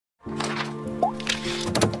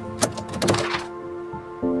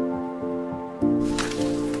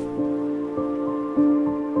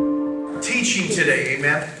today.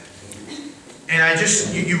 Amen. And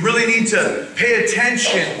you really need to pay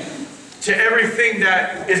attention to everything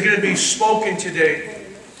that is going to be spoken today.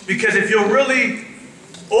 Because if you'll really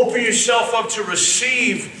open yourself up to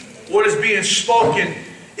receive what is being spoken,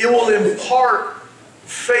 it will impart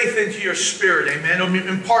faith into your spirit. Amen. It will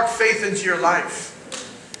impart faith into your life.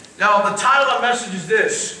 Now, the title of the message is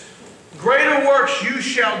this: Greater works you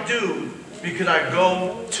shall do, because I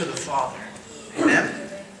go to the Father. Amen.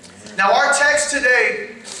 Now, our text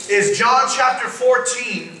today is John chapter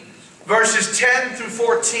 14, verses 10 through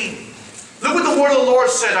 14. Look what the word of the Lord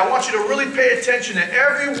said. I want you to really pay attention to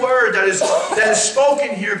every word that is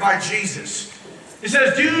spoken here by Jesus. He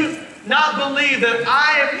says, do not believe that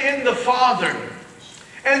I am in the Father,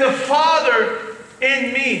 and the Father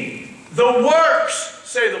in me. The works,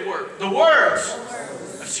 say the word. The words,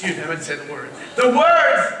 excuse me, I meant to say the word. The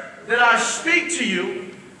words that I speak to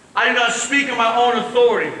you, I do not speak on my own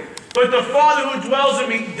authority, but the Father who dwells in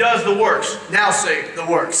me does the works. Now say the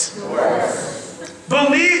works. The works.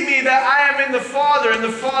 Believe me that I am in the Father and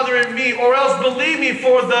the Father in me, or else believe me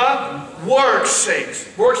for the works'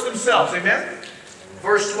 sakes. Works themselves, amen?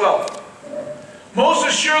 Verse 12. Most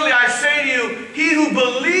assuredly I say to you, he who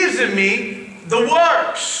believes in me, the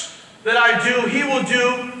works that I do, he will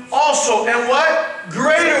do also. And what?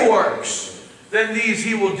 Greater works than these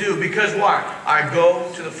he will do. Because why? I go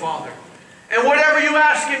to the Father. And whatever you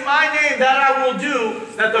ask in my name, that I will do,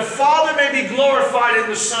 that the Father may be glorified in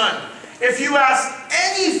the Son. If you ask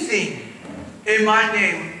anything in my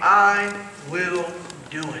name, I will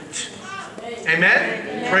do it. Amen?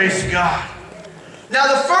 Amen? Praise God. Now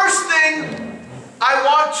the first thing I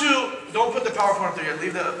want to... Don't put the PowerPoint up there yet.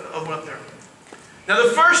 Leave the other one up there. Now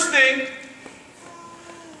the first thing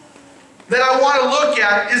that I want to look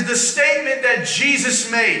at is the statement that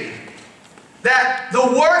Jesus made. That the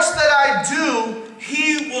works that I do,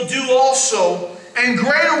 he will do also. And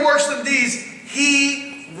greater works than these,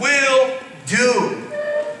 he will do.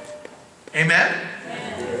 Amen?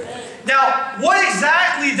 Amen? Now, what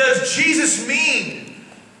exactly does Jesus mean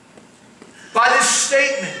by this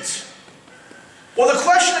statement? Well, the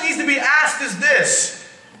question that needs to be asked is this: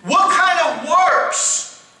 what kind of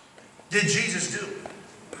works did Jesus do?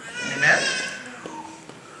 Amen?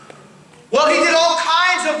 Well, he did all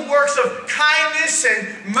kinds of works of kindness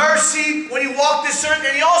and mercy when he walked this earth,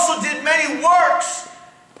 and he also did many works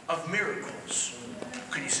of miracles.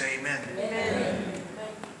 Can you say amen? Amen?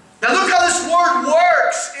 Now look how this word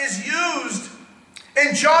works is used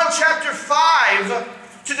in John chapter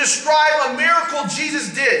 5 to describe a miracle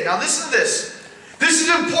Jesus did. Now listen to this. This is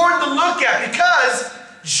important to look at because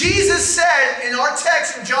Jesus said in our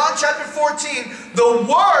text in John chapter 14, the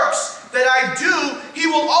works that I do, he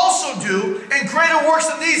will also do, and greater works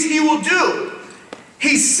than these he will do.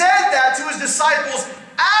 He said that to his disciples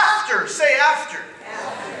after, say after.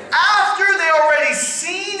 After they already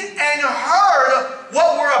seen and heard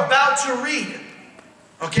what we're about to read.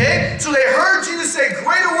 Okay? So they heard Jesus say,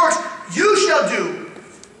 greater works you shall do,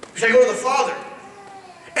 because I go to the Father.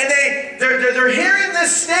 And they're hearing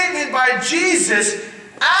this statement by Jesus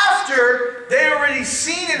after they already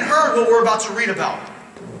seen and heard what we're about to read about.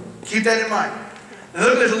 Keep that in mind. Now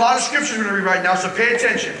look, there's a lot of scriptures we're going to read right now, so pay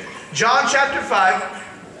attention. John chapter 5,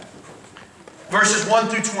 verses 1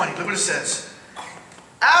 through 20. Look what it says.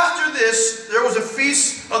 After this, there was a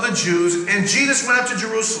feast of the Jews, and Jesus went up to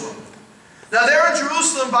Jerusalem. Now there in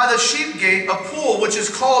Jerusalem by the sheep gate, a pool, which is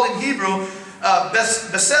called in Hebrew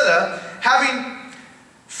Bethesda, having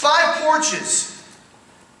 5 porches.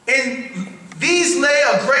 In these lay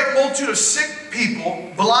a great multitude of sick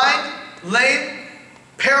people, blind, lame,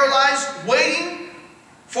 paralyzed, waiting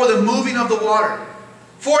for the moving of the water.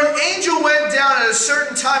 For an angel went down at a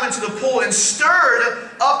certain time into the pool and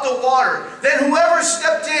stirred up the water. Then whoever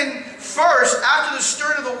stepped in first after the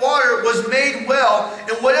stirring of the water was made well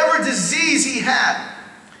in whatever disease he had.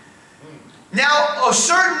 Now a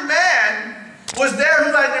certain man was there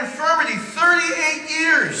who had an infirmity 38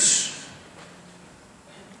 years.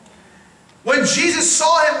 When Jesus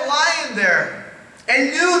saw him lying there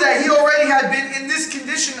and knew that he already had been in this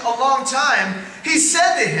condition a long time, he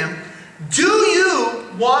said to him, do you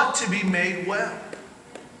want to be made well?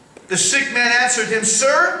 The sick man answered him,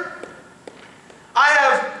 Sir, I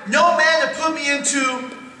have no man to put me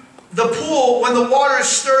into the pool when the water is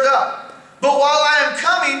stirred up. But while I am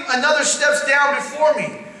coming, another steps down before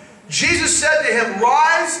me. Jesus said to him,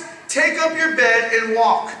 Rise, take up your bed and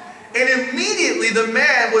walk. And immediately the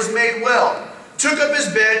man was made well, took up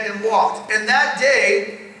his bed and walked. And that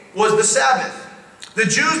day was the Sabbath. The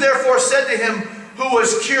Jews therefore said to him who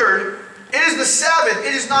was cured, It is the Sabbath.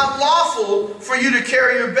 It is not lawful for you to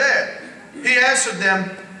carry your bed. He answered them,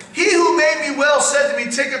 "He who made me well said to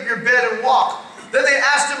me, 'Take up your bed and walk.' Then they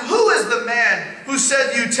asked him, 'Who is the man who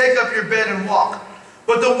said to you, 'Take up your bed and walk'?"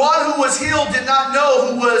 But the one who was healed did not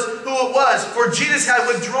know who it was, for Jesus had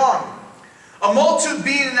withdrawn. A multitude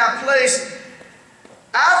being in that place,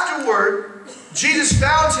 afterward, Jesus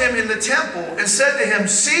found him in the temple and said to him,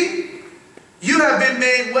 "See, you have been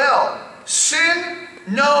made well. Sin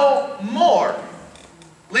no more,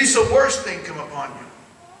 lest a worse thing come upon you."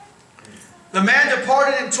 The man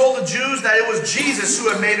departed and told the Jews that it was Jesus who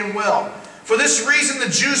had made him well. For this reason the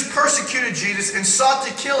Jews persecuted Jesus and sought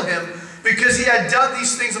to kill him, because he had done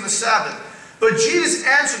these things on the Sabbath. But Jesus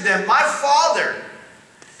answered them, "My Father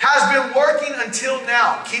has been working until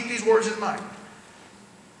now." Keep these words in mind.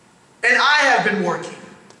 "And I have been working."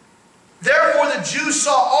 Therefore the Jews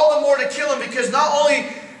saw all the more to kill him, because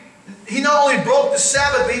he not only broke the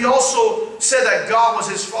Sabbath, but he also said that God was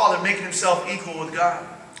his Father, making himself equal with God.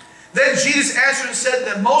 Then Jesus answered and said to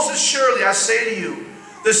them, "Most assuredly I say to you,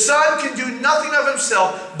 the Son can do nothing of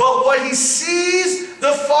himself, but what he sees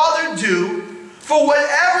the Father do. For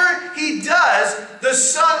whatever he does, the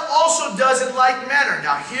Son also does in like manner."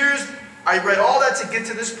 Now I read all that to get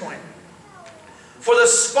to this point. "For the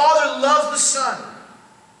Father loves the Son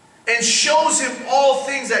and shows him all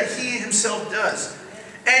things that he himself does.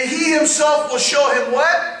 And he himself will show him"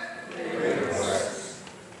 what?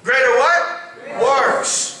 Greater what?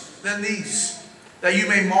 Works than these, that you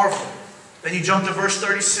may marvel. Then you jump to verse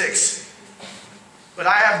 36. "But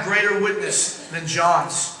I have greater witness than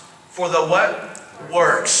John's, for the" what?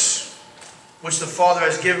 "Works, which the Father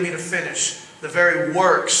has given me to finish. The very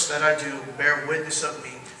works that I do bear witness of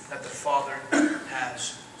me, that the Father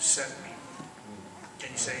has sent me."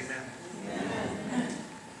 Can you say amen? Amen.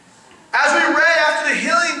 As we read after the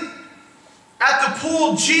healing at the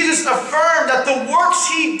pool, Jesus affirmed that the works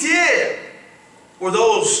he did were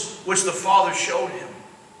those which the Father showed him.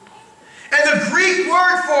 And the Greek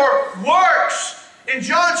word for works in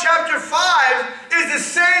John chapter 5 is the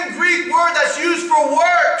same Greek word that's used for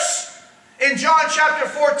works in John chapter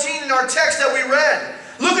 14 in our text that we read.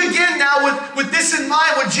 Look again now with this in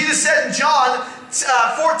mind, what Jesus said in John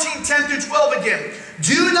 14, 10 through 12 again.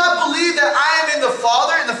 "Do you not believe that I am in the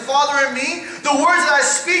Father and the Father in me? The words that I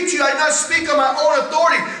speak to you, I do not speak on my own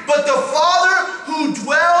authority, but the Father who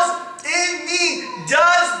dwells in me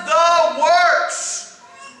does the works.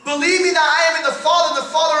 Believe me that I am in the Father and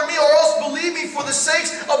the Father in me, or else believe me for the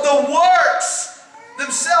sakes of the works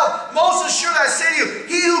themselves. Most assuredly I say to you,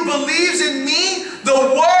 he who believes in me,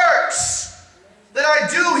 the works that I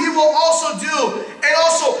do, he will also do, and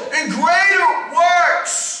also in greater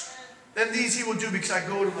works than these he will do, because I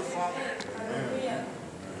go to the Father."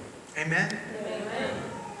 Amen? Amen.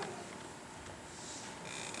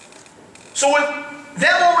 So with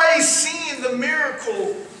them already seeing the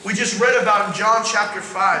miracle we just read about in John chapter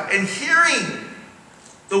 5, and hearing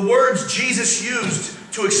the words Jesus used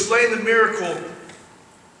to explain the miracle,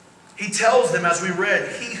 he tells them, as we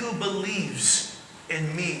read, "He who believes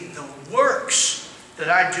in me, the works that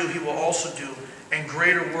I do, he will also do, and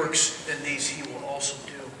greater works than these he will also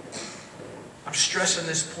do." I'm stressing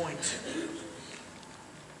this point.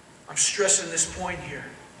 I'm stressing this point here.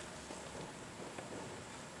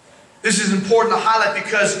 This is important to highlight,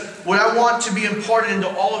 because what I want to be imparted into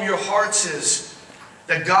all of your hearts is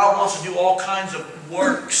that God wants to do all kinds of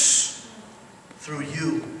works through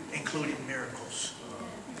you, including miracles.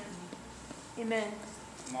 Amen.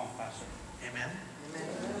 Come on, Pastor. Amen.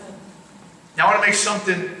 Now I want to make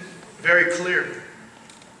something very clear.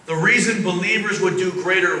 The reason believers would do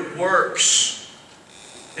greater works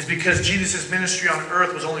is because Jesus' ministry on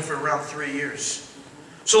earth was only for around 3 years.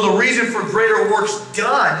 So the reason for greater works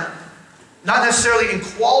done, not necessarily in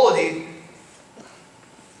quality,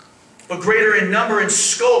 but greater in number and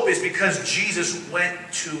scope, is because Jesus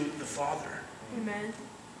went to the Father. Amen.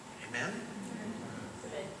 Amen?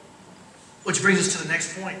 Which brings us to the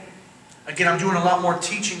next point. Again, I'm doing a lot more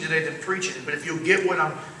teaching today than preaching, but if you'll get what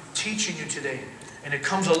I'm teaching you today, and it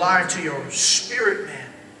comes alive to your spirit,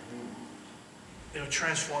 man, it'll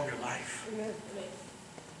transform your life.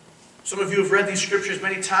 Some of you have read these scriptures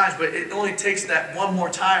many times, but it only takes that one more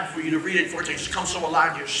time for you to read it, for it to just come so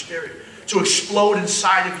alive to your spirit, to explode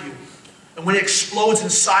inside of you. And when it explodes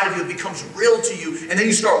inside of you, it becomes real to you, and then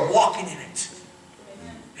you start walking in it.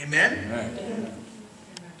 Amen? Amen.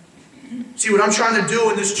 See, what I'm trying to do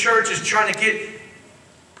in this church is trying to get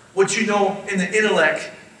what you know in the intellect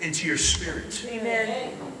into your spirit.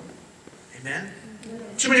 Amen. Amen?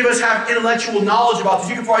 Too many of us have intellectual knowledge about this.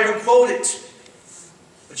 You can probably even quote it,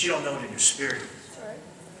 but you don't know it in your spirit.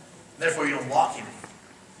 Therefore, you don't walk in it.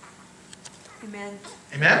 Amen.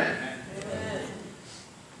 Amen? Amen.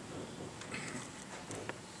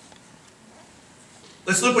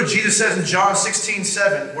 Let's look what Jesus says in John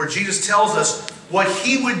 16:7, where Jesus tells us what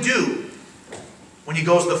he would do when he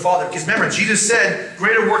goes to the Father. Because remember, Jesus said,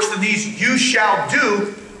 greater works than these you shall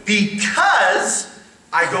do because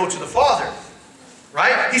I go to the Father.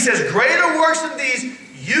 Right? He says, greater works than these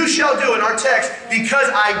you shall do in our text because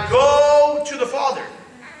I go to the Father.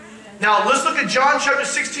 Now let's look at John chapter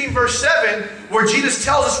 16 verse 7 where Jesus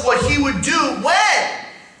tells us what he would do when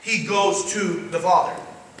he goes to the Father.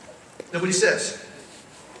 Look what he says.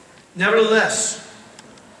 Nevertheless,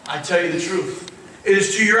 I tell you the truth. It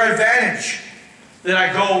is to your advantage that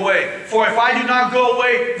I go away. For if I do not go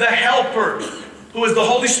away, the Helper, who is the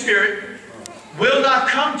Holy Spirit, will not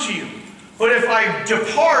come to you. But if I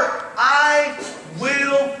depart, I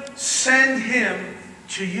will send him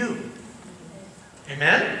to you.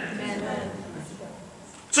 Amen? Amen.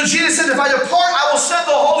 So Jesus said, if I depart, I will send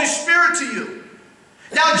the Holy Spirit to you.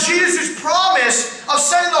 Now Jesus' promise of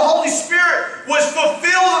sending the Holy Spirit was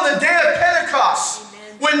fulfilled on the day of Pentecost,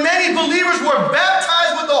 when many believers were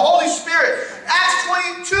baptized with the Holy Spirit. Acts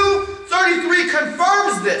 22:33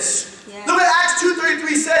 confirms this. Yeah. Look what Acts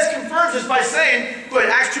 2:33 says, confirms this by saying, go ahead,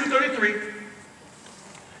 Acts 2:33.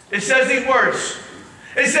 It says these words.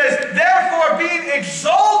 It says, therefore being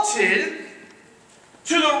exalted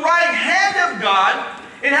to the right hand of God,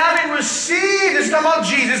 and having received, this is talking about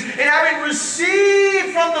Jesus, and having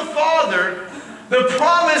received from the Father the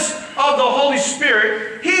promise of the Holy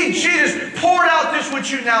Spirit, he, Jesus, poured out this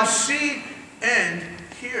which you now see and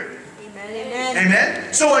hear. Amen.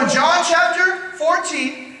 Amen. So in John chapter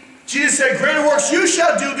 14, Jesus said, greater works you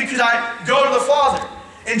shall do because I go to the Father.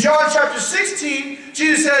 In John chapter 16,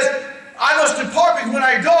 Jesus says, I must depart because when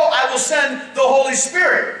I go, I will send the Holy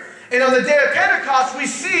Spirit. And on the day of Pentecost, we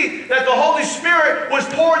see that the Holy Spirit was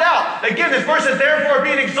poured out. Again, this verse says, therefore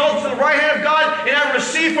being exalted to the right hand of God, and having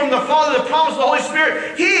received from the Father the promise of the Holy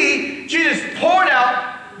Spirit, he, Jesus, poured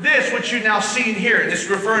out this which you now see and hear. And this is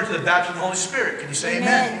referring to the baptism of the Holy Spirit. Can you say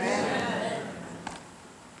amen? Amen?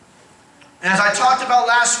 And as I talked about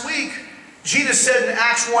last week, Jesus said in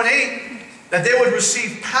Acts 1:8 that they would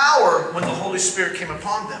receive power when the Holy Spirit came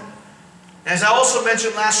upon them. And as I also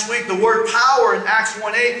mentioned last week, the word power in Acts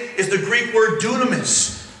 1:8 is the Greek word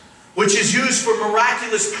dunamis, which is used for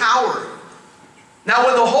miraculous power. Now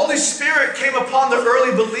when the Holy Spirit came upon the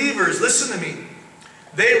early believers, listen to me,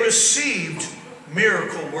 they received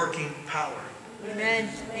miracle working power. Amen.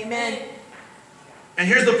 Amen. And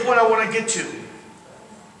here's the point I want to get to.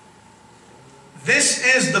 This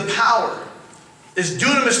is the power, this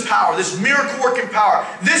dunamis power, this miracle working power.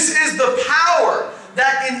 This is the power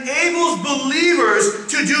that enables believers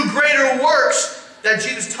to do greater works that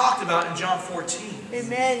Jesus talked about in John 14.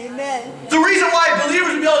 Amen, amen. The reason why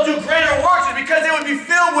believers would be able to do greater works is because they would be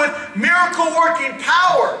filled with miracle-working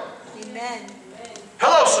power. Amen.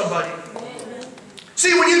 Hello, somebody. Amen.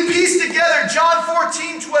 See, when you piece together John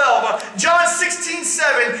 14:12, John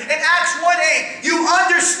 16:7, and Acts 1:8, you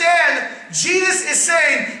understand Jesus is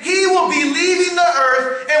saying he will be leaving the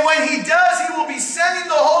earth, and when he does, he will be sending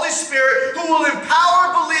the Holy Spirit who will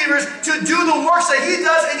empower believers to do the works that he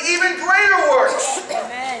does and even greater works.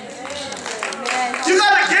 Amen. Amen. You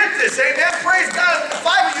got to get this, amen? Praise God.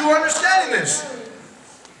 5 of you are understanding this.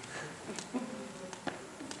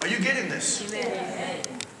 Are you getting this? Amen.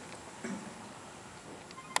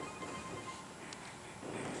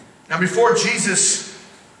 Now, before Jesus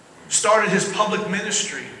started his public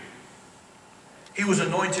ministry, he was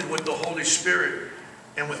anointed with the Holy Spirit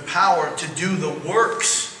and with power to do the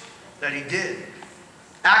works that he did.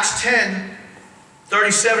 Acts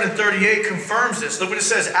 10:37 and 38 confirms this. Look what it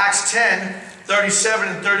says. Acts 10:37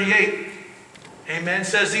 and 38. Amen. It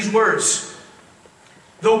says these words.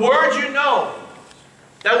 The word you know,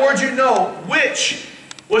 that word you know, which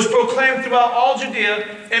was proclaimed throughout all Judea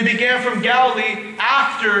and began from Galilee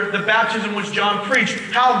after the baptism which John preached,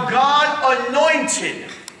 how God anointed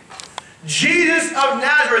Jesus of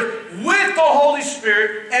Nazareth with the Holy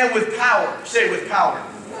Spirit and with power. Say with power.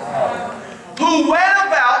 Who went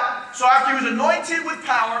about, so after he was anointed with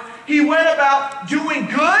power, he went about doing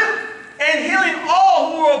good and healing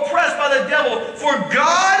all who were oppressed by the devil, for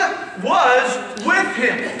God was with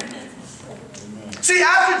him. See,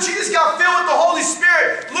 after Jesus got filled with the Holy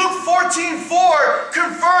Spirit, Luke 14:4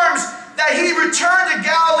 confirms that he returned to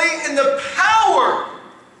Galilee in the power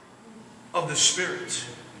of the Spirit.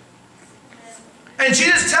 And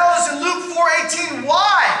Jesus tells us in Luke 4:18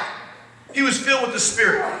 why he was filled with the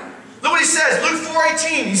Spirit. Look what he says, Luke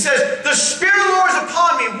 4:18. He says, the Spirit of the Lord is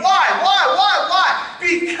upon me. Why?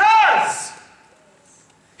 Because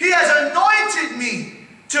he has anointed me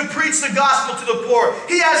to preach the gospel to the poor.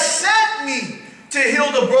 He has sent me to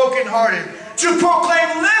heal the brokenhearted, to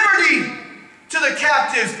proclaim liberty to the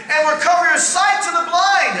captives and recover your sight to the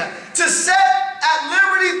blind, to set at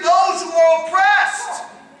liberty those who are oppressed.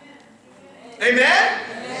 Amen?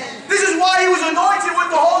 Amen. This is why he was anointed with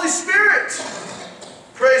the Holy Spirit.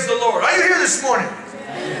 Praise the Lord. Are you here this morning?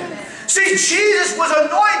 Amen. See, Jesus was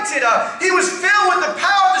anointed. He was filled with the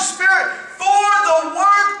power of the Spirit for the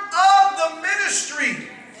work of the ministry.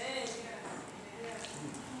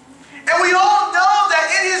 And we all know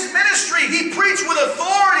that in his ministry, he preached with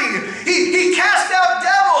authority. He cast out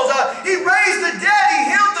devils. He raised the dead.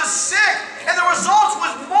 He healed the sick. And the result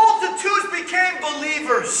was multitudes became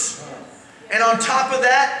believers. And on top of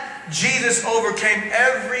that, Jesus overcame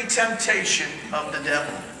every temptation of the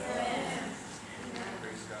devil.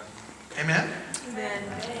 Amen? Amen.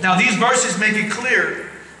 Now these verses make it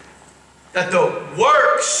clear that the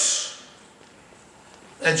works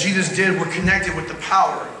that Jesus did were connected with the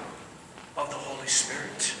power of the Holy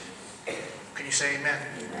Spirit. Can you say amen?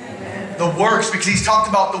 Amen? The works, because he's talked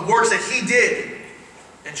about the works that he did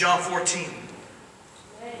in John 14.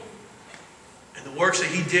 And the works that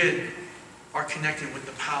he did are connected with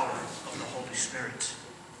the power of the Holy Spirit.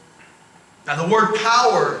 Now the word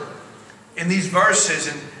power in these verses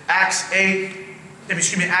in Acts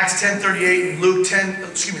 10:38 and Luke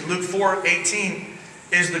 4:18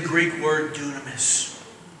 is the Greek word dunamis.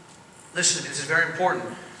 Listen, this is very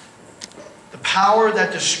important. The power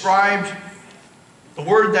that described, the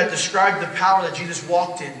word that described the power that Jesus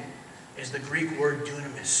walked in is the Greek word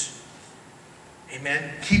dunamis.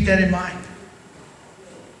 Amen? Keep that in mind.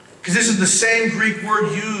 Because this is the same Greek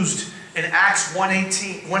word used in Acts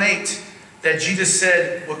 1:8 that Jesus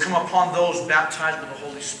said would come upon those baptized with the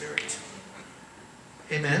Holy Spirit.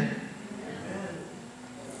 Amen? Amen.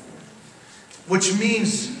 Which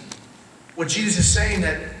means, what Jesus is saying,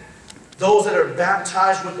 that those that are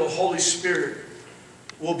baptized with the Holy Spirit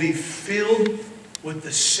will be filled with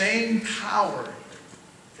the same power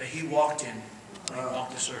that he walked in when he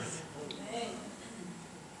walked this earth.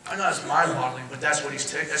 I know that's mind-boggling, but that's what he's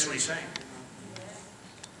saying.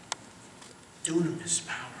 Dunamis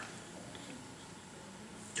power.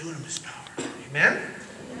 Dunamis power. Amen?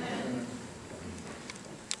 Amen?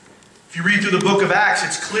 If you read through the book of Acts,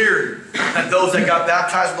 it's clear that those that got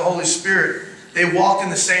baptized with the Holy Spirit, they walked in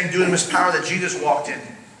the same dunamis power that Jesus walked in.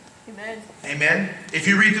 Amen. Amen? If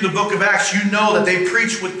you read through the book of Acts, you know that they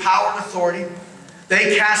preached with power and authority.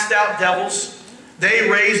 They cast out devils. They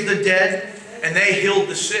raised the dead. And they healed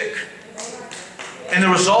the sick. And the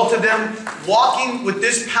result of them walking with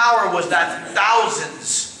this power was that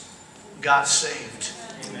thousands got saved.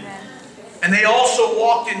 Amen. And they also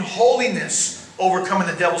walked in holiness, overcoming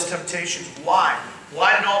the devil's temptations. Why?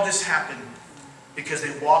 Why did all this happen? Because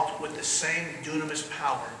they walked with the same dunamis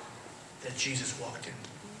power that Jesus walked in.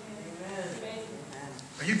 Amen.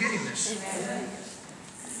 Are you getting this? Amen.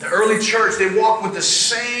 The early church, they walked with the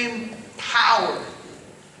same power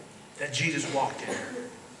that Jesus walked in.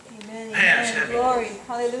 Amen. Man, it's heavy. Glory.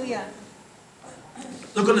 Hallelujah.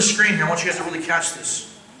 Look on the screen here. I want you guys to really catch this.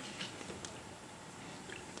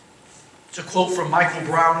 It's a quote from Michael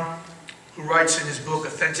Brown, who writes in his book,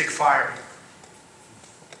 Authentic Fire.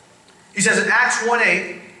 He says in Acts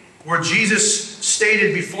 1:8, where Jesus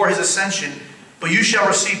stated before his ascension, "But you shall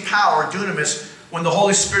receive power, dunamis, when the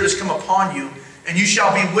Holy Spirit has come upon you, and you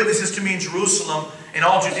shall be witnesses to me in Jerusalem, and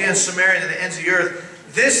all Judea and Samaria, and to the ends of the earth."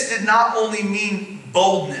 This did not only mean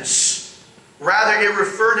boldness. Rather, it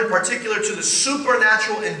referred in particular to the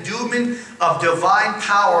supernatural endowment of divine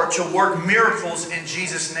power to work miracles in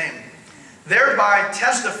Jesus' name, thereby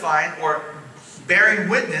testifying or bearing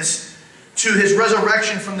witness to his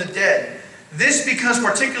resurrection from the dead. This becomes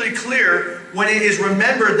particularly clear when it is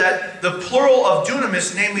remembered that the plural of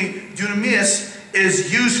dunamis, namely dunamis,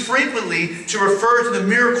 is used frequently to refer to the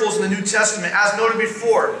miracles in the New Testament, as noted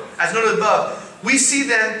above. We see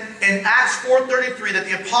then in Acts 4:33 that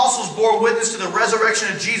the apostles bore witness to the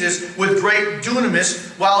resurrection of Jesus with great dunamis,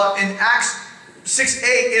 while in Acts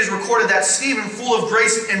 6:8 is recorded that Stephen, full of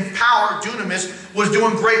grace and power, dunamis, was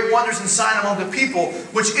doing great wonders and signs among the people,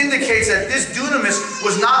 which indicates that this dunamis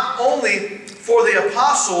was not only for the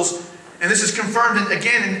apostles, and this is confirmed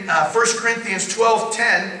again in 1 Corinthians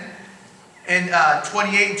 12:10 and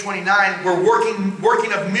 28 and 29, where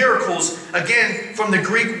working of miracles, again from the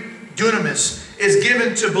Greek dunamis, is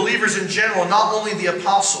given to believers in general, not only the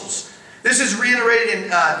apostles. This is reiterated in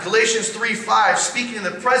Galatians 3:5, speaking in the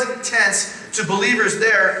present tense to believers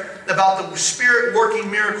there about the Spirit working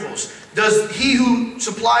miracles. Does he who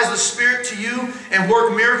supplies the Spirit to you and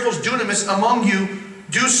work miracles, dunamis, among you,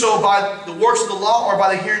 do so by the works of the law or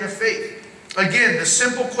by the hearing of faith? Again, the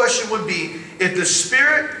simple question would be, if the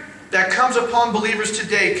Spirit that comes upon believers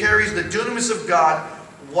today carries the dunamis of God,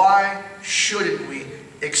 why shouldn't we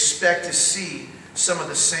expect to see some of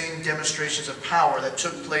the same demonstrations of power that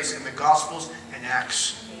took place in the Gospels and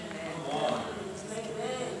Acts?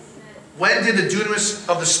 When did the dunamis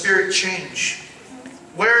of the Spirit change?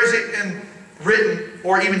 Where is it written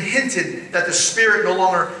or even hinted that the Spirit no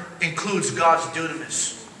longer includes God's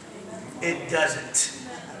dunamis? It doesn't.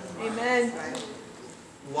 Amen.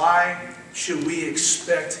 Why should we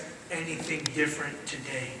expect anything different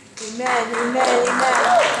today? Amen. Amen.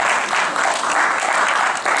 Amen.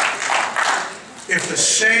 If the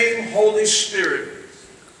same Holy Spirit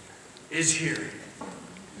is here,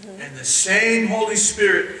 and the same Holy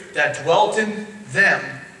Spirit that dwelt in them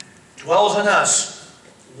dwells in us,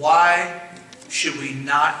 why should we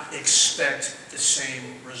not expect the same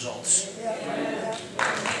results?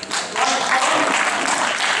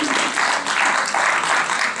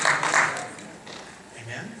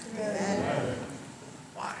 Amen?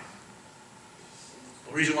 Why?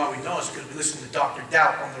 The reason why we know is because we listen to Dr.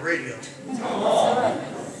 Doubt on the radio.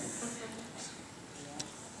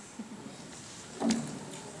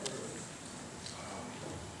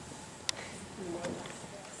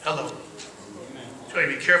 Hello. So you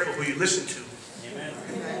got to be careful who you listen to.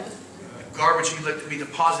 The garbage you let to be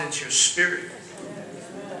deposited into your spirit.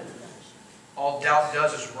 All doubt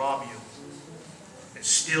does is rob you. It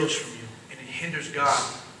steals from you. And it hinders God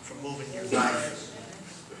from moving in your life.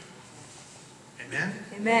 Amen?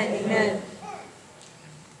 Amen. Amen.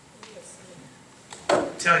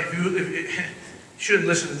 I'm telling you, you shouldn't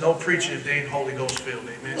listen to no preaching if they ain't Holy Ghost filled.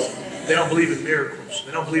 Amen? They don't believe in miracles.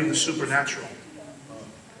 They don't believe in the supernatural.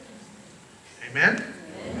 Amen?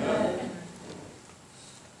 Amen?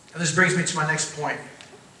 And this brings me to my next point.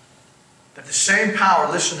 That the same power,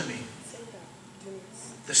 listen to me,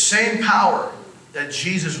 the same power that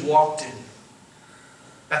Jesus walked in,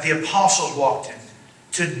 that the apostles walked in,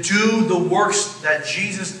 to do the works that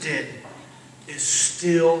Jesus did, is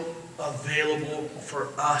still available for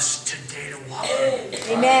us today to walk in.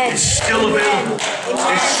 Amen. It's still available.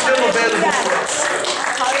 Amen. It's still available for us.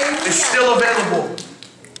 Hallelujah. It's still available.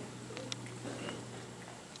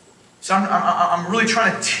 So I'm really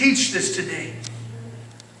trying to teach this today.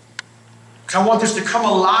 Because I want this to come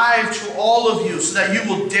alive to all of you so that you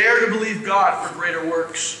will dare to believe God for greater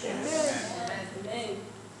works. Amen.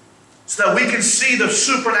 So that we can see the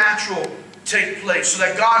supernatural take place. So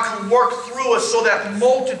that God can work through us so that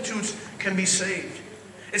multitudes can be saved.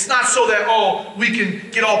 It's not so that, oh, we can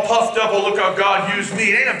get all puffed up, oh, look how God used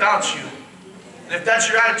me. It ain't about you. And if that's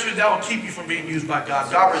your attitude, that will keep you from being used by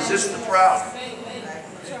God. God resists the proud.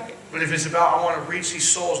 But if it's about, I want to reach these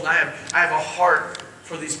souls, and I have a heart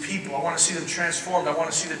for these people. I want to see them transformed. I want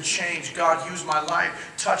to see them change. God, use my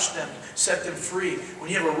life. Touch them. Set them free. When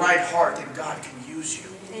you have a right heart, then God can use you.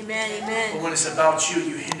 Amen. Amen. But when it's about you,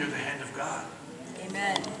 you hinder the hand of God.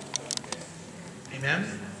 Amen.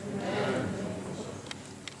 Amen?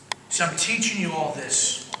 See, I'm teaching you all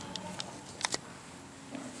this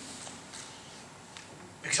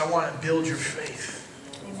because I want to build your faith.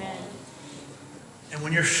 Amen. And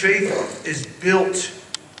when your faith is built,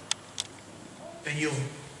 then you'll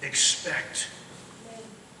expect.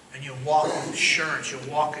 And you'll walk with assurance. You'll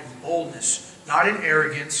walk in boldness. Not in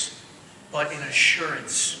arrogance, but in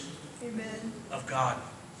assurance. Amen. Of God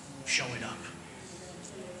showing up.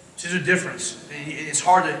 See, there's a difference. It's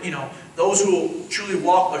hard to, those who will truly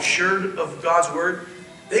walk assured of God's word,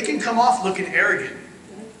 they can come off looking arrogant.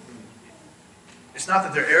 It's not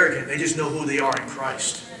that they're arrogant. They just know who they are in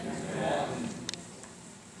Christ.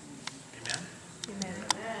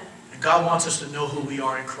 God wants us to know who we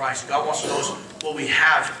are in Christ. God wants to know what we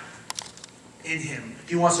have in Him.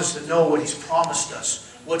 He wants us to know what He's promised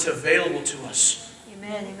us, what's available to us.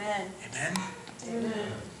 Amen. Amen. Amen?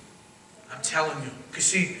 Amen. I'm telling you. Because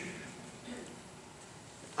see,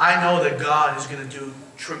 I know that God is going to do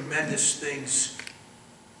tremendous things.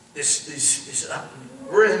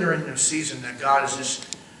 We're entering a season that God is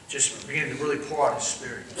just beginning to really pour out His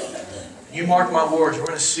Spirit. You mark my words, we're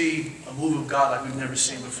going to see a move of God like we've never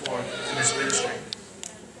seen before in this ministry.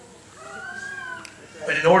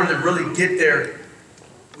 But in order to really get there,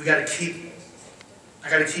 I got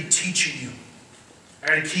to keep teaching you. I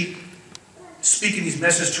got to keep speaking these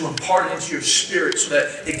messages to impart it into your spirit so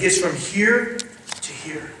that it gets from here to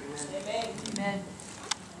here. Amen.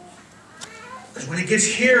 Because when it gets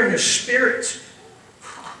here in your spirit,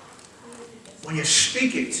 when you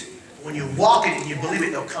speak it, when you walk it and you believe it,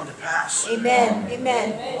 it'll come to pass. Amen.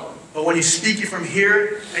 Amen. But when you speak it from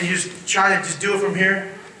here, and you just try to just do it from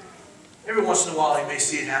here, every once in a while you may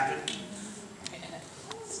see it happen.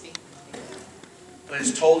 But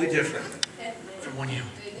it's totally different from when you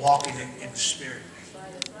walk in the Spirit.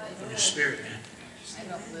 From your spirit, man.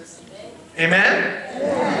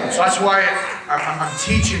 Amen? So that's why I'm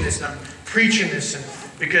teaching this and I'm preaching this, and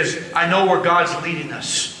because I know where God's leading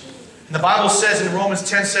us. And the Bible says in Romans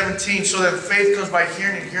 10:17, so that faith comes by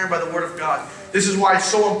hearing and hearing by the word of God. This is why it's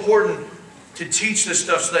so important to teach this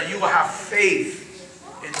stuff, so that you will have faith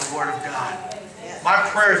in the word of God. My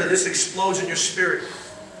prayer is that this explodes in your spirit.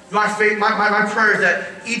 My prayer is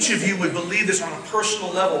that each of you would believe this on a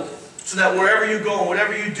personal level, so that wherever you go and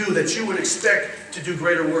whatever you do, that you would expect to do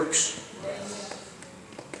greater works.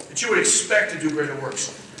 That you would expect to do greater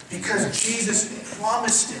works. Because Jesus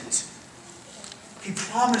promised it. He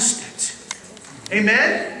promised it.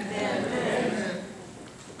 Amen? Amen?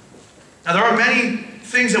 Now there are many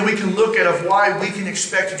things that we can look at of why we can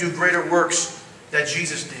expect to do greater works that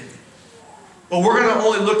Jesus did. But we're going to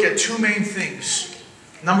only look at two main things.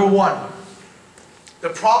 Number one, the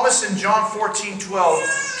promise in John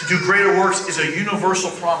 14:12 to do greater works is a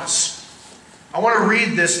universal promise. I want to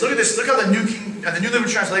read this. Look at this. Look how the New Living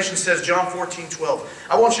Translation says John 14:12.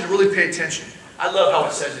 I want you to really pay attention. I love how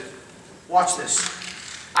it says it. Watch this.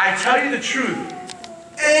 I tell you the truth.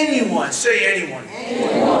 Anyone, say anyone.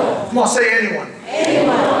 Anyone. Come on, say anyone.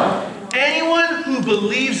 Anyone. Anyone who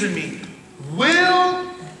believes in me will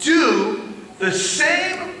do the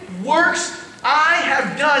same works I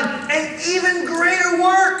have done, and even greater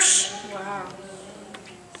works. Wow.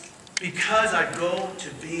 Because I go to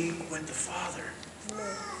be with the Father.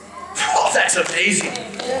 Oh, that's amazing.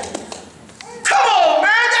 Come on,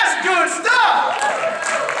 man, that's good stuff.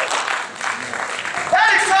 That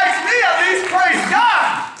excites me, at least. Praise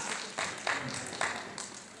God.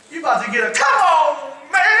 You about to get a come on,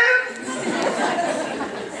 man.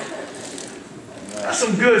 That's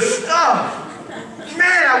some good stuff.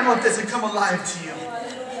 Man, I want this to come alive to you.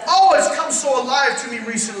 Oh, it's come so alive to me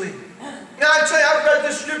recently. Man, I tell you, I've read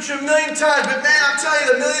this scripture a million times, but man, I'm telling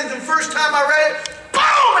you, the millionth and first time I read it,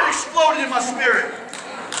 boom, it exploded in my spirit.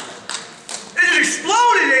 It just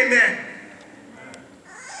exploded, amen.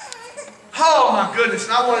 Oh my goodness,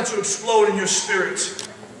 and I want it to explode in your spirit.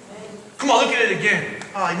 Come on, look at it again.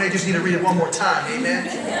 Oh, you may just need to read it one more time, amen.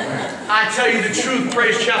 I tell you the truth,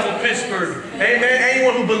 Praise Chapel, Pittsburgh. Amen.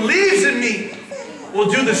 Anyone who believes in me will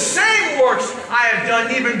do the same works I have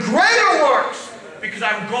done, even greater works, because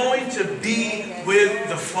I'm going to be with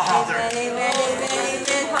the Father. Amen, amen,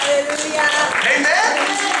 amen. Hallelujah. Amen?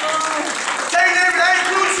 Say, neighbor, that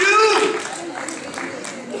includes you.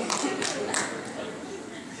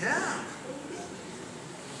 Yeah.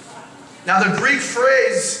 Now, the Greek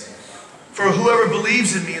phrase for whoever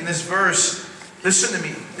believes in me in this verse, listen to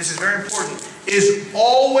me, this is very important, is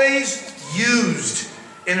always used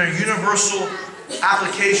in a universal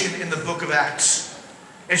application in the book of Acts.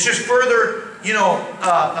 It's just further,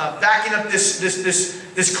 backing up this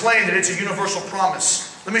claim that it's a universal promise.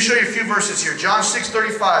 Let me show you a few verses here. John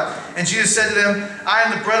 6:35. And Jesus said to them, I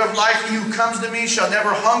am the bread of life. He who comes to me shall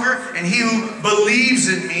never hunger, and he who believes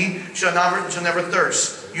in me shall never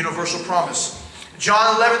thirst. Universal promise.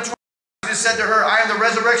 John 11:20. Jesus said to her, I am the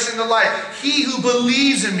resurrection and the life. He who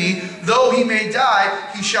believes in me, though he may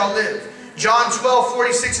die, he shall live. John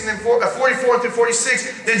 12:46 and then 44 through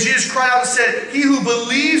 46. Then Jesus cried out and said, he who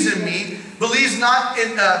believes in me, believes not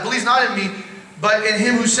in me, but in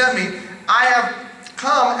him who sent me. I have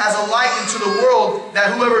come as a light into the world,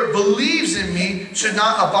 that whoever believes in me should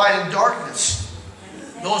not abide in darkness.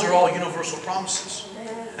 Those are all universal promises.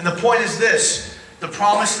 And the point is this. The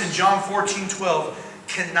promise in John 14:12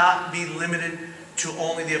 cannot be limited to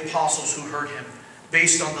only the apostles who heard him,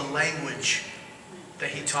 based on the language that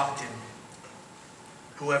he talked in.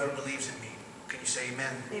 Whoever believes in me. Can you say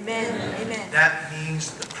amen? Amen. Amen. That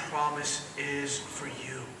means the promise is for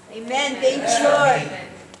you. Amen. Thank you, Lord.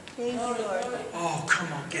 Thank you, Lord. Oh,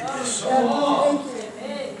 come on, get this.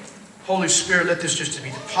 Holy Spirit, let this just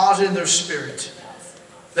be deposited in their spirit.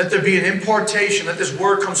 Let there be an impartation. Let this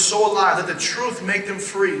word come so alive. Let the truth make them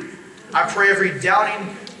free. I pray every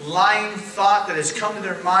doubting, lying thought that has come to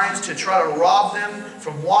their minds to try to rob them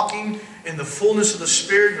from walking in the fullness of the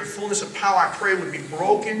Spirit and the fullness of power, I pray would be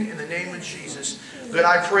broken in the name of Jesus. God,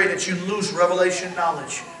 I pray that you loose revelation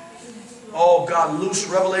knowledge. Oh God, loose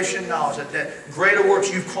revelation knowledge that greater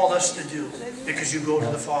works you've called us to do, because you go to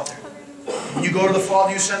the Father. When you go to the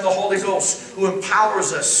Father, you send the Holy Ghost who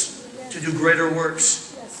empowers us to do greater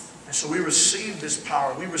works. And so we receive this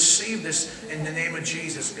power. We receive this in the name of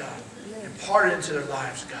Jesus, God. Impart it into their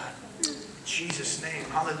lives, God. In Jesus' name.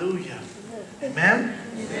 Hallelujah. Amen?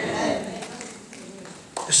 Amen.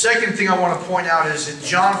 The second thing I want to point out is in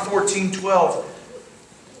John 14:12.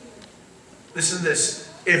 Listen to this.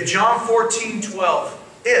 If John 14:12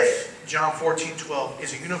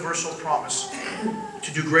 is a universal promise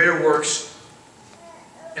to do greater works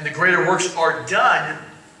and the greater works are done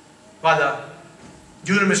by the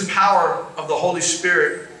dunamis power of the Holy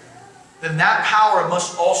Spirit, then that power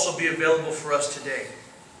must also be available for us today.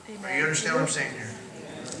 Amen. You understand what I'm saying here?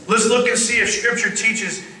 Let's look and see if Scripture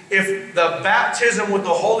teaches if the baptism with the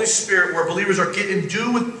Holy Spirit, where believers are getting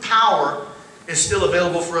endued with power, is still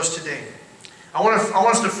available for us today. I want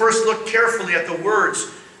us to first look carefully at the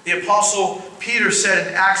words the Apostle Peter said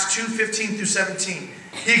in Acts 2:15 through 17.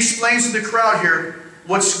 He explains to the crowd here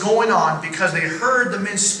what's going on because they heard the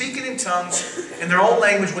men speaking in tongues in their own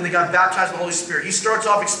language when they got baptized with the Holy Spirit. He starts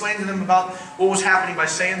off explaining to them about what was happening by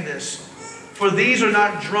saying this. For these are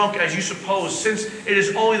not drunk as you suppose, since it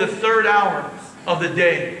is only the 3rd hour of the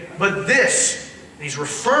day. But this, and he's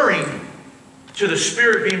referring to the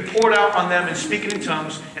Spirit being poured out on them and speaking in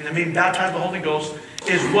tongues and them being baptized with the Holy Ghost,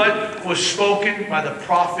 is what was spoken by the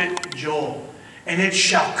prophet Joel. And it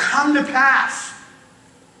shall come to pass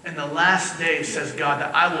in the last days, says God,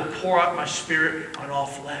 that I will pour out my Spirit on all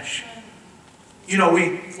flesh. You know,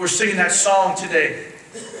 we're singing that song today.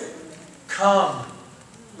 Come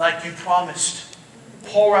like you promised.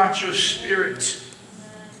 Pour out your Spirit.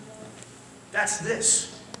 That's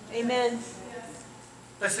this. Amen.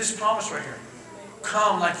 That's this promise right here.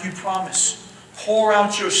 Come like you promised. Pour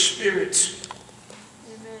out your Spirit.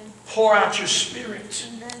 Amen. Pour out your Spirit.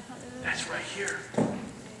 Amen. That's right here.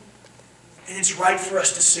 And it's right for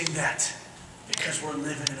us to sing that because we're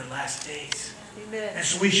living in the last days. Amen. And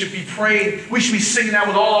so we should be praying. We should be singing that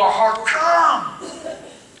with all our heart. Come.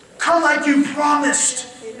 Come like you promised.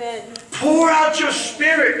 Amen. Pour out your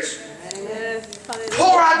Spirit. Yes. Hallelujah.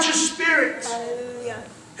 Pour out your Spirit. Hallelujah.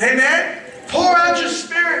 Amen. Pour out your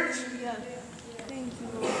Spirit. Hallelujah. Thank you,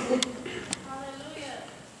 Lord.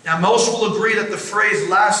 Now most will agree that the phrase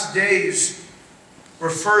last days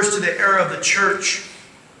refers to the era of the church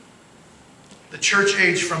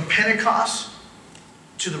age from Pentecost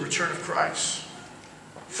to the return of Christ.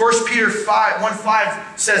 1 Peter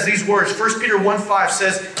 1:5 says these words. 1 Peter 1:5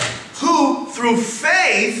 says, who through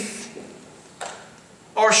faith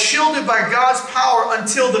are shielded by God's power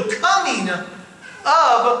until the coming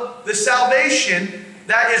of the salvation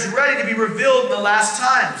that is ready to be revealed in the last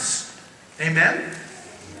times. Amen?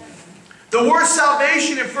 The word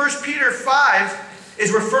salvation in 1 Peter 5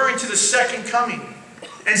 is referring to the second coming.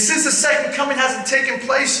 And since the second coming hasn't taken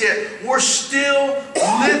place yet, we're still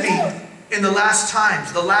living in the last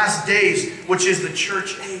times, the last days, which is the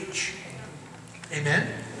church age. Amen?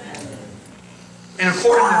 And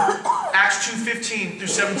according to Acts 2:15 through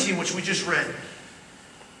 17, which we just read,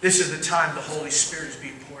 this is the time the Holy Spirit is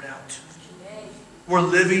being poured out. We're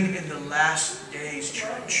living in the last days,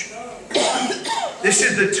 church. This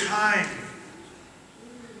is the time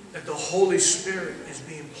that the Holy Spirit is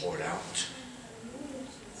being poured out.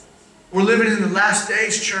 We're living in the last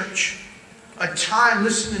days, church. A time,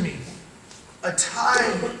 listen to me, a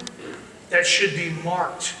time that should be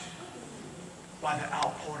marked by the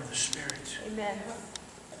outpouring of the Spirit. Amen.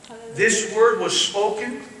 Hallelujah. This word was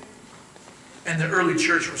spoken, and the early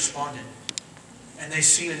church responded. And they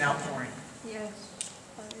seen an outpouring. Yes.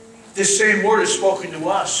 Hallelujah. This same word is spoken to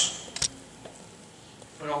us.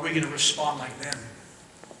 But are we going to respond like them?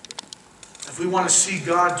 If we want to see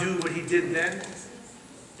God do what He did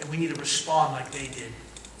then we need to respond like they did.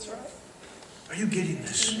 That's right. Are you getting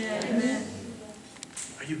this? Amen.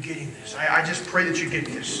 Are you getting this? I just pray that you get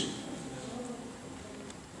this.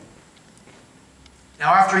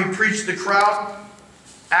 Now after He preached to the crowd,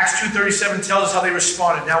 Acts 2:37 tells us how they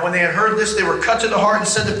responded. Now when they had heard this, they were cut to the heart and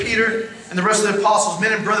said to Peter and the rest of the apostles,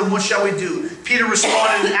 men and brethren, what shall we do? Peter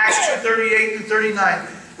responded in Acts 2:38 through 39.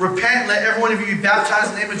 Repent, let every one of you be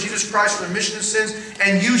baptized in the name of Jesus Christ for the remission of sins,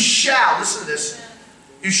 and you shall, listen to this,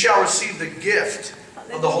 you shall receive the gift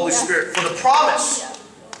of the Holy Spirit. For the promise,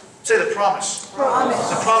 say the promise. Promise.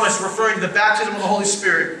 The promise referring to the baptism of the Holy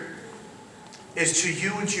Spirit is to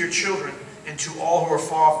you and to your children and to all who are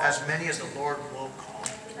far off, as many as the Lord will call.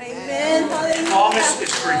 Amen. Hallelujah. The promise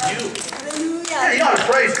is for you. Hallelujah. Yeah, you ought to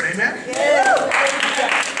praise Him, amen? Yes.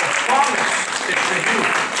 The promise is for you.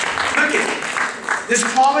 Look at it. This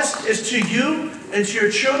promise is to you and to your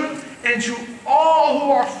children and to all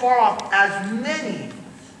who are far off, as many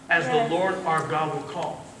as the Lord our God will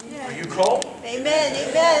call. Yes. Are you called? Amen.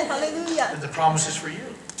 Amen. Hallelujah. And the promise is for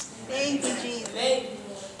you. Thank you,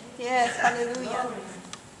 Jesus. Yes. Hallelujah.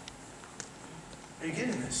 Are you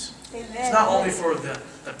getting this? Amen. It's not only for the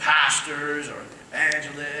pastors or the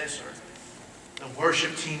evangelists or the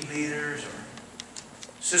worship team leaders or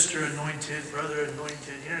sister anointed, brother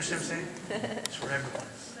anointed. You understand what I'm saying? It's for everyone.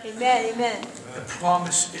 Amen. Amen. The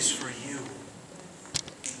promise is for you.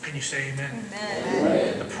 Can you say amen?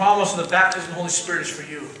 Amen. The promise of the baptism of the Holy Spirit is for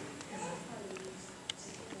you.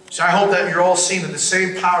 So I hope that you're all seeing that the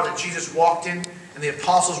same power that Jesus walked in and the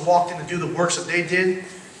apostles walked in to do the works that they did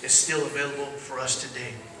is still available for us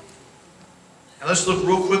today. Now let's look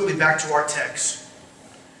real quickly back to our text.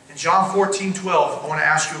 In John 14:12, I want to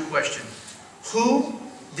ask you a question. Who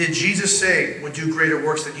did Jesus say would do greater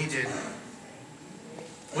works than he did?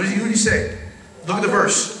 Who did he say? Look at the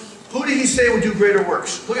verse. Who did he say would do greater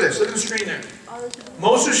works? Look at this. Look at the screen there.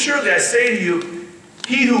 Most assuredly, I say to you,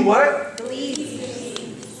 he who what? Believes.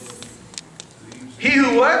 He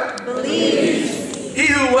who what? Believes. He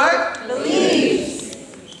who what? Believes.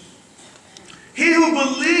 He who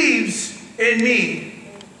believes in me,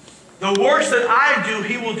 the works that I do,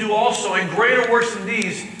 he will do also, and greater works than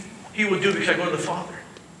these he will do because I go to the Father.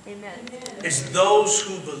 Amen. It's those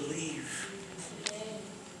who believe.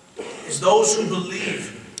 It's those who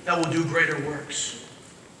believe that will do greater works.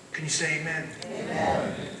 Can you say amen?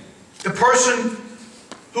 Amen. The person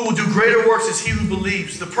who will do greater works is he who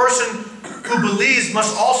believes. The person who believes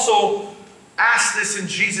must also ask this in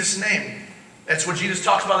Jesus' name. That's what Jesus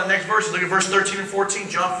talks about in the next verse. Look at verse 13 and 14.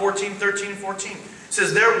 John 14, 13 and 14. It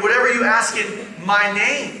says, there, whatever you ask in my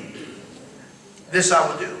name, this I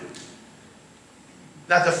will do.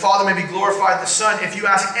 That the Father may be glorified in the Son. If you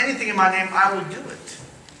ask anything in my name, I will do it.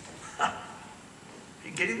 Are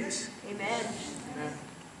you getting this? Amen.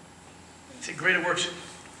 See, greater works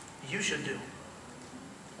you should do.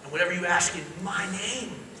 And whatever you ask in my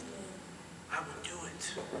name, I will do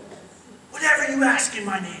it. Whatever you ask in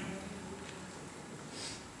my name.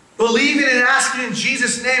 Believing and asking in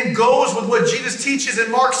Jesus' name goes with what Jesus teaches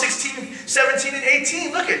in Mark 16, 17, and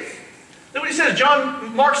 18. Look what he says.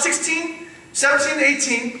 Mark 16, 17, and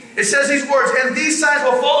 18. It says these words, and these signs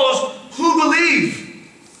will follow those who believe.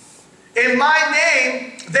 In my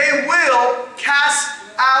name, they will cast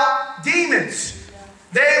out demons.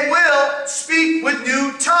 They will speak with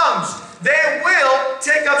new tongues. They will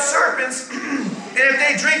take up serpents. And if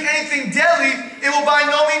they drink anything deadly, it will by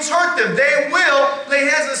no means hurt them. They will lay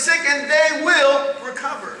hands on the sick and they will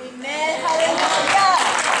recover. Amen. Hallelujah.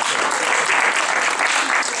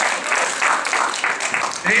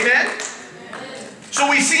 Amen. So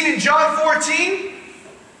we've seen in John 14,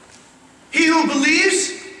 he who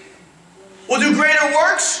believes will do greater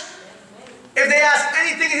works if they ask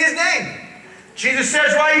anything in his name. Jesus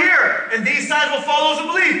says right here, and these signs will follow those who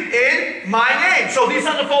believe in my name. So these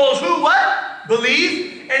signs will follow those who what?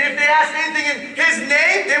 Believe. And if they ask anything in his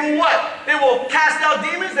name, they will what? They will cast out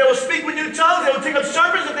demons. They will speak with new tongues. They will take up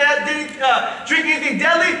serpents. If they drink anything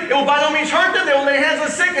deadly, it will by no means hurt them. They will lay hands on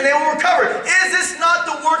the sick and they will recover. Is this not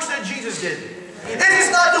the works that Jesus did? Amen. Is this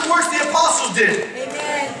not the works the apostles did?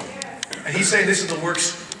 Amen. And he's saying this is the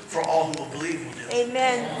works for all who will believe will do.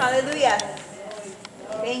 Amen. Hallelujah.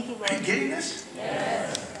 Thank you, Lord. Are you getting this?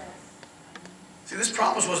 Yes. See, this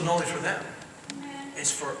promise wasn't only for them.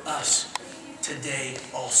 It's for us today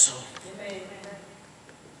also.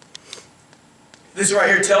 This right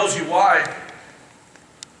here tells you why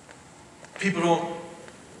people don't,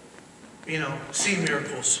 see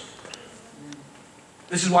miracles.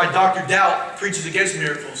 This is why Dr. Doubt preaches against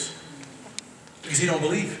miracles. Because he don't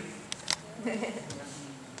believe.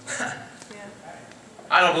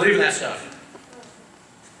 I don't believe in that stuff.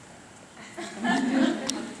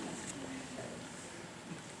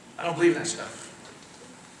 I don't believe in that stuff.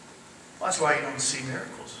 Well, that's why you don't see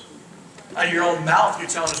miracles. Out of your own mouth, you're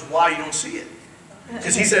telling us why you don't see it.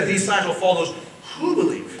 Because he said these signs will follow those who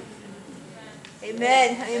believe.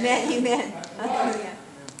 Amen. Amen. Amen. Hallelujah.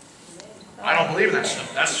 I don't believe in that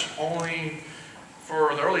stuff. That's only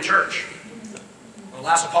for the early church. When the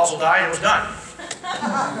last apostle died, it was done.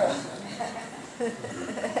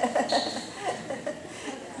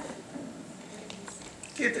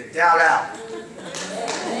 Get the doubt out.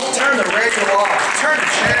 Turn the radio off. Turn the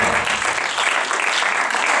channel.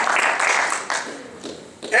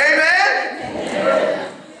 Amen?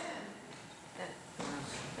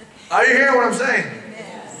 Are you hearing what I'm saying?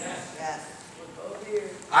 Yes.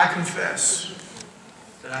 I confess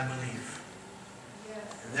that I believe.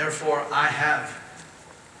 And therefore I have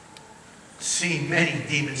seen many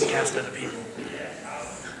demons cast out of people.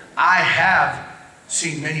 I have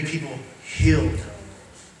seen many people healed.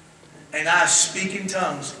 And I speak in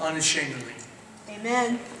tongues unashamedly.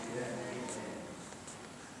 Amen.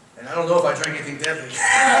 And I don't know if I drank anything deadly.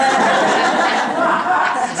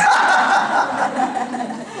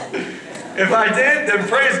 If I did, then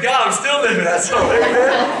praise God, I'm still living that. So,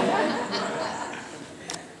 amen.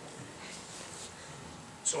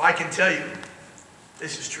 So I can tell you,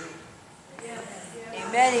 this is true.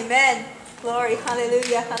 Amen. Amen. Glory.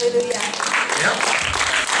 Hallelujah. Hallelujah. Yep.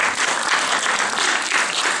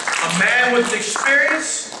 A man with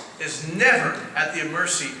experience is never at the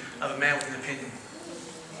mercy of a man with an opinion.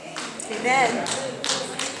 Amen.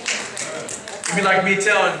 It'd be like me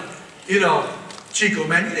telling, Chico,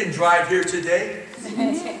 man, you didn't drive here today.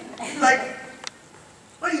 Like,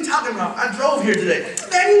 what are you talking about? I drove here today.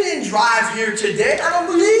 Man, you didn't drive here today. I don't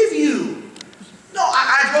believe you. No,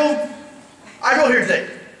 I drove here today.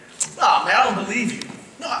 Oh, man, I don't believe you.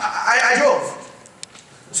 No, I drove.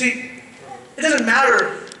 See, it doesn't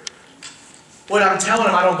matter what I'm telling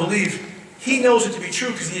him I don't believe. He knows it to be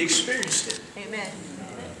true because he experienced it. Amen.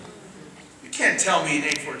 You can't tell me it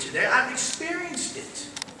ain't for today. I've experienced it.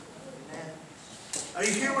 Are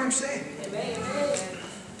you hearing what I'm saying? Amen.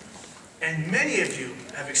 And many of you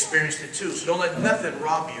have experienced it too. So don't let nothing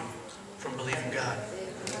rob you from believing God.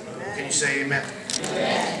 Can you say amen?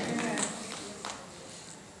 Amen.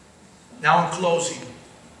 Now in closing,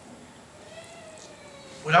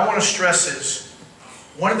 what I want to stress is,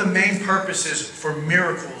 one of the main purposes for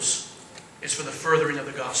miracles is for the furthering of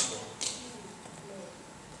the gospel.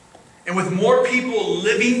 And with more people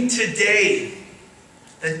living today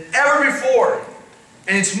than ever before,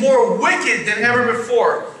 and it's more wicked than ever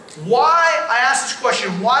before, why, I ask this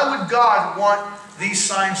question, why would God want these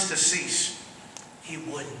signs to cease? He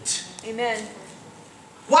wouldn't. Amen.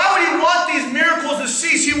 Why would He want these miracles to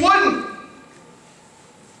cease? He wouldn't.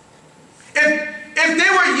 If they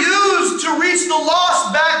were used to reach the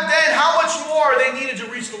lost back then, how much more they needed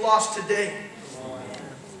to reach the lost today?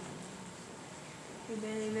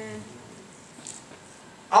 Amen, amen.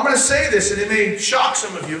 I'm going to say this, and it may shock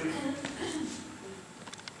some of you.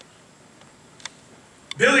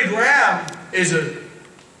 Billy Graham is a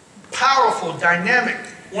powerful, dynamic,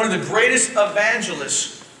 one of the greatest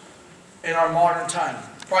evangelists in our modern time,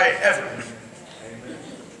 probably ever.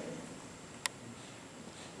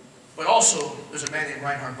 But also, there's a man named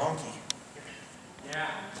Reinhard Bonnke,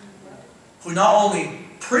 who not only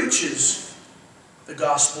preaches the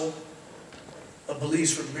gospel, but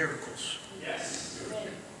believes for miracles.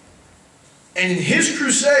 And in his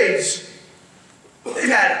crusades, they've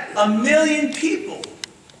had 1 million people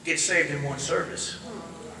get saved in one service.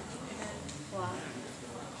 Wow.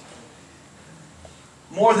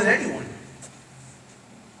 More than anyone.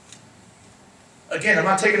 Again, I'm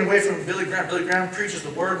not taking away from Billy Graham. Billy Graham preaches the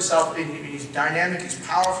word, and he's dynamic, he's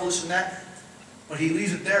powerful, this and that. But he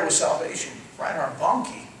leaves it there with salvation. Reinhard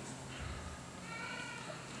Bonnke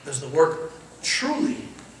does the work truly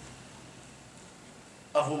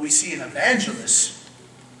of what we see in evangelists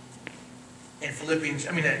in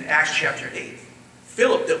Acts chapter 8.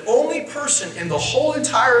 Philip, the only person in the whole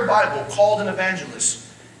entire Bible called an evangelist,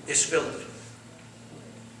 is Philip.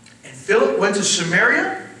 And Philip went to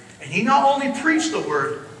Samaria, and he not only preached the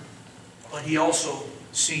word, but he also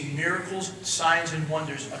seen miracles, signs, and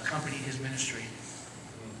wonders accompany his ministry.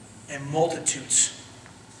 And multitudes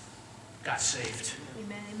got saved.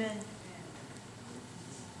 Amen, amen.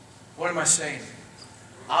 What am I saying?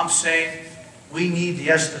 I'm saying we need,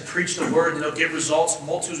 yes, to preach the word and they'll get results,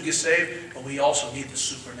 multitudes will get saved, but we also need the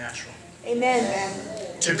supernatural.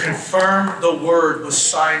 Amen. To confirm the word with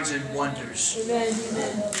signs and wonders. Amen,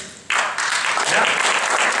 amen. Yeah.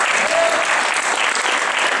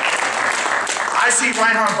 I see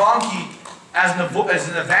Reinhard Bonnke as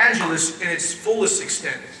an evangelist in its fullest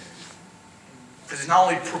extent. Because he's not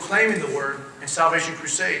only proclaiming the word in Salvation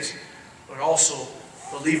Crusades, but also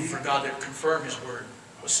believing for God to confirm His word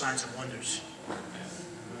with signs and wonders.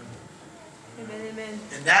 Amen, amen.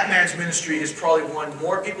 And that man's ministry has probably won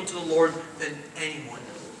more people to the Lord than anyone.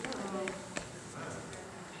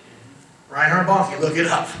 Reinhard Bonnke, look it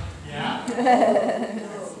up. Yeah.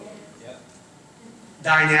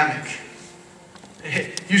 Dynamic.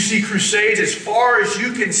 You see crusades as far as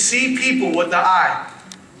you can see people with the eye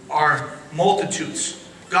are multitudes.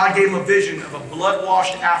 God gave him a vision of a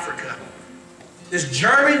blood-washed Africa. This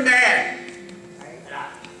German man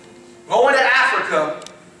going to Africa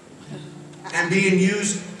and being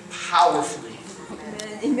used powerfully.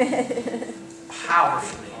 Amen.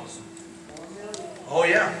 Powerfully. Oh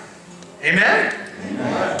yeah. Amen?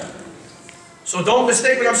 Amen. So don't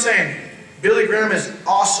mistake what I'm saying. Billy Graham is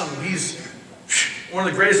awesome. He's one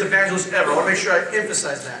of the greatest evangelists ever. I want to make sure I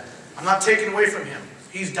emphasize that. I'm not taking away from him.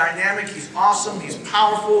 He's dynamic. He's awesome. He's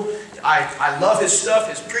powerful. I love his stuff.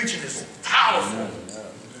 His preaching is powerful.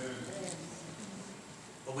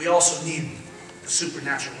 But we also need the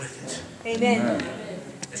supernatural with it. Amen.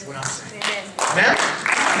 That's what I'm saying. Amen. Amen?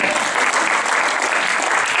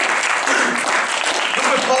 Look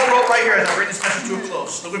what Paul wrote right here as I bring this message to a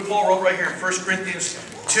close. Look what Paul wrote right here in 1 Corinthians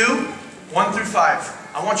 2, 1 through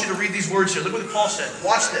 5. I want you to read these words here. Look what Paul said.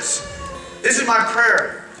 Watch this. This is my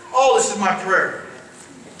prayer. Oh, this is my prayer.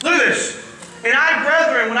 Look at this. And I,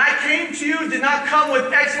 brethren, when I came to you, did not come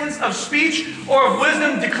with excellence of speech or of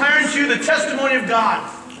wisdom, declaring to you the testimony of God.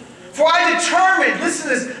 For I determined, listen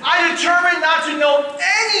to this, I determined not to know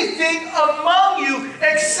anything among you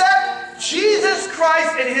except Jesus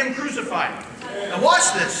Christ and Him crucified. Now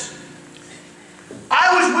watch this.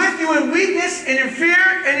 I was with you in weakness and in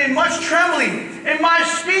fear and in much trembling. And my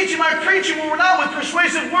speech and my preaching were not with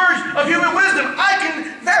persuasive words of human wisdom. I can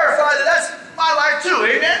verify that that's my life too.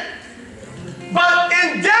 Amen? But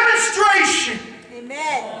in demonstration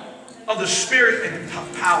of the Spirit and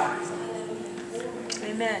power.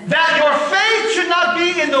 Amen. That your faith should not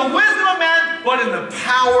be in the wisdom of man, but in the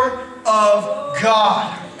power of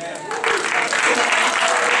God.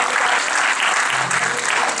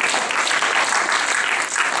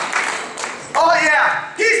 Oh yeah.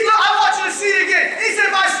 I want you to see it again. He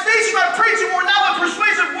said, my speech and my preaching were not with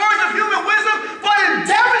persuasive words of human wisdom, but in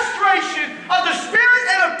demonstration of the Spirit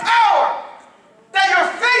and of power. That your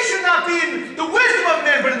faith should not be in the wisdom of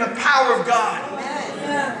men, but in the power of God.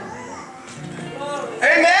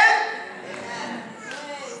 Amen?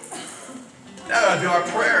 That ought to be our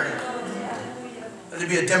prayer. That there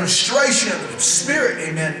be a demonstration of the Spirit.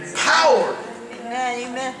 Amen. Power. Amen.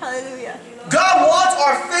 Amen. Hallelujah. God wants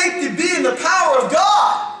our faith to be in the power of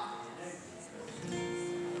God.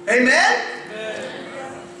 Amen?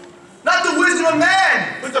 Not the wisdom of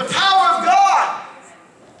man, but the power of God.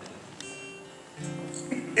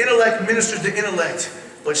 Intellect ministers to intellect,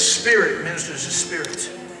 but Spirit ministers to Spirit.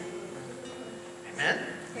 Amen?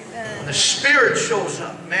 When the Spirit shows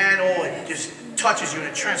up, man, oh, it just touches you and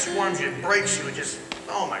it transforms you, it breaks you, it just,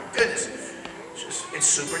 oh my goodness. It's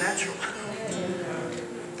supernatural.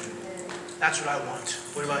 That's what I want.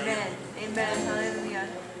 What about you? Amen. Hallelujah.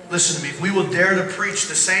 Listen to me. If we will dare to preach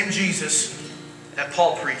the same Jesus that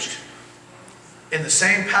Paul preached, in the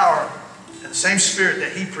same power and the same Spirit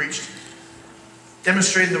that he preached,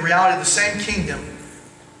 demonstrating the reality of the same kingdom,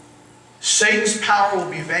 Satan's power will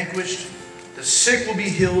be vanquished, the sick will be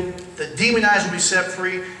healed, the demonized will be set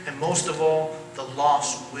free, and most of all, the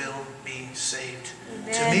lost will be saved.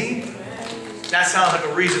 Amen. To me, that sounds like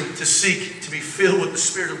a reason to seek to be filled with the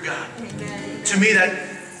Spirit of God. Amen. To me, that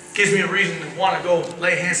gives me a reason to want to go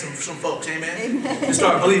lay hands on some folks. Amen. Amen. And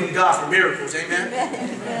start believing God for miracles. Amen.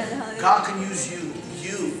 Amen. God can use you.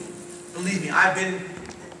 You. Believe me, I've been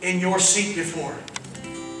in your seat before.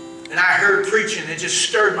 And I heard preaching. It just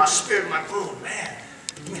stirred my spirit. I'm like, oh, man.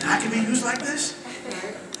 I mean, I can be used like this?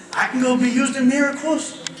 I can go be used in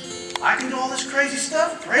miracles? I can do all this crazy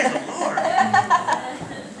stuff? Praise the Lord.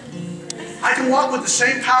 I can walk with the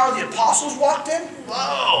same power the apostles walked in?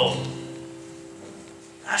 Whoa.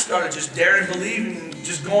 I started just daring believing and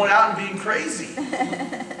just going out and being crazy.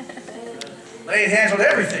 Laying hands on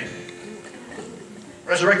everything.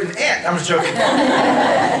 Resurrecting an ant. I'm just joking.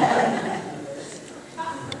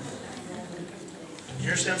 You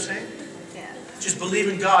understand what I'm saying? Yeah. Just believe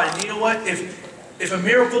in God. And you know what? If a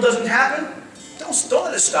miracle doesn't happen, don't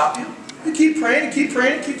let it stop you. You keep praying and keep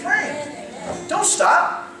praying and keep praying. Don't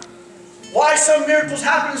stop. Why some miracles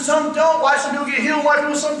happen and some don't? Why some people get healed, why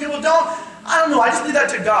some people don't? I don't know. I just leave that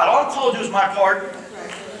to God. All I'm called to do is my part.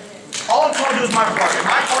 All I'm called to do is my part. And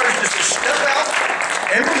my part is just to step out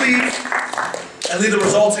and believe and leave the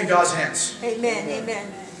results in God's hands. Amen.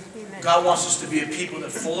 Amen. Amen. God wants us to be a people that are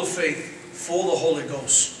full of faith, full of the Holy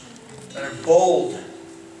Ghost, that are bold.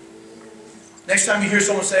 Next time you hear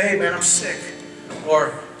someone say, hey man, I'm sick,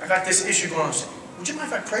 or I got this issue going on, would you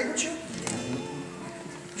mind if I prayed with you?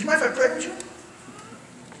 Would you mind if I prayed with you?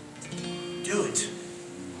 Do it.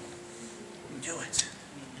 Do it.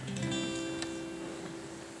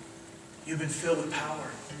 You've been filled with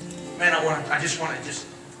power. Man, I just want to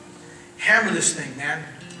hammer this thing, man.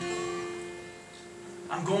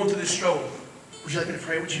 I'm going through this struggle. Would you like me to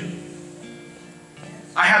pray with you?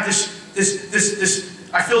 I have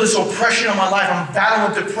I feel this oppression on my life. I'm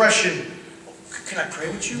battling with depression. Can I pray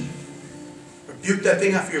with you? Rebuke that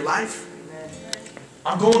thing off of your life?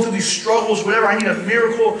 I'm going through these struggles, whatever. I need a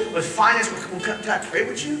miracle with finance. Can I pray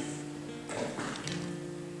with you?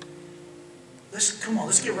 Come on,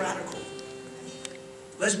 let's get radical.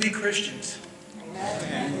 Let's be Christians.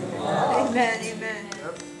 Amen. Amen.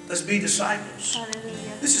 Let's be disciples.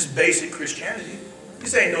 Hallelujah. This is basic Christianity.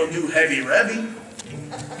 This ain't no new heavy revvy.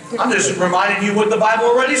 I'm just reminding you what the Bible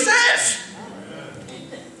already says.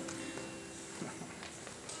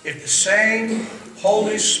 If the same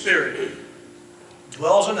Holy Spirit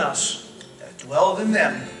dwells in us, that dwelled in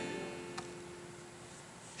them,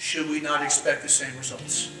 should we not expect the same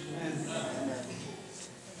results?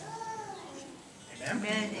 Amen?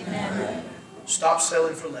 Amen. Amen. Stop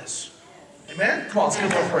settling for less. Amen? Come on, let's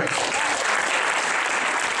give a little praise.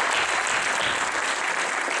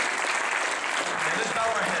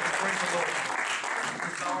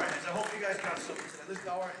 have something tonight. Let's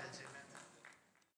bow our heads.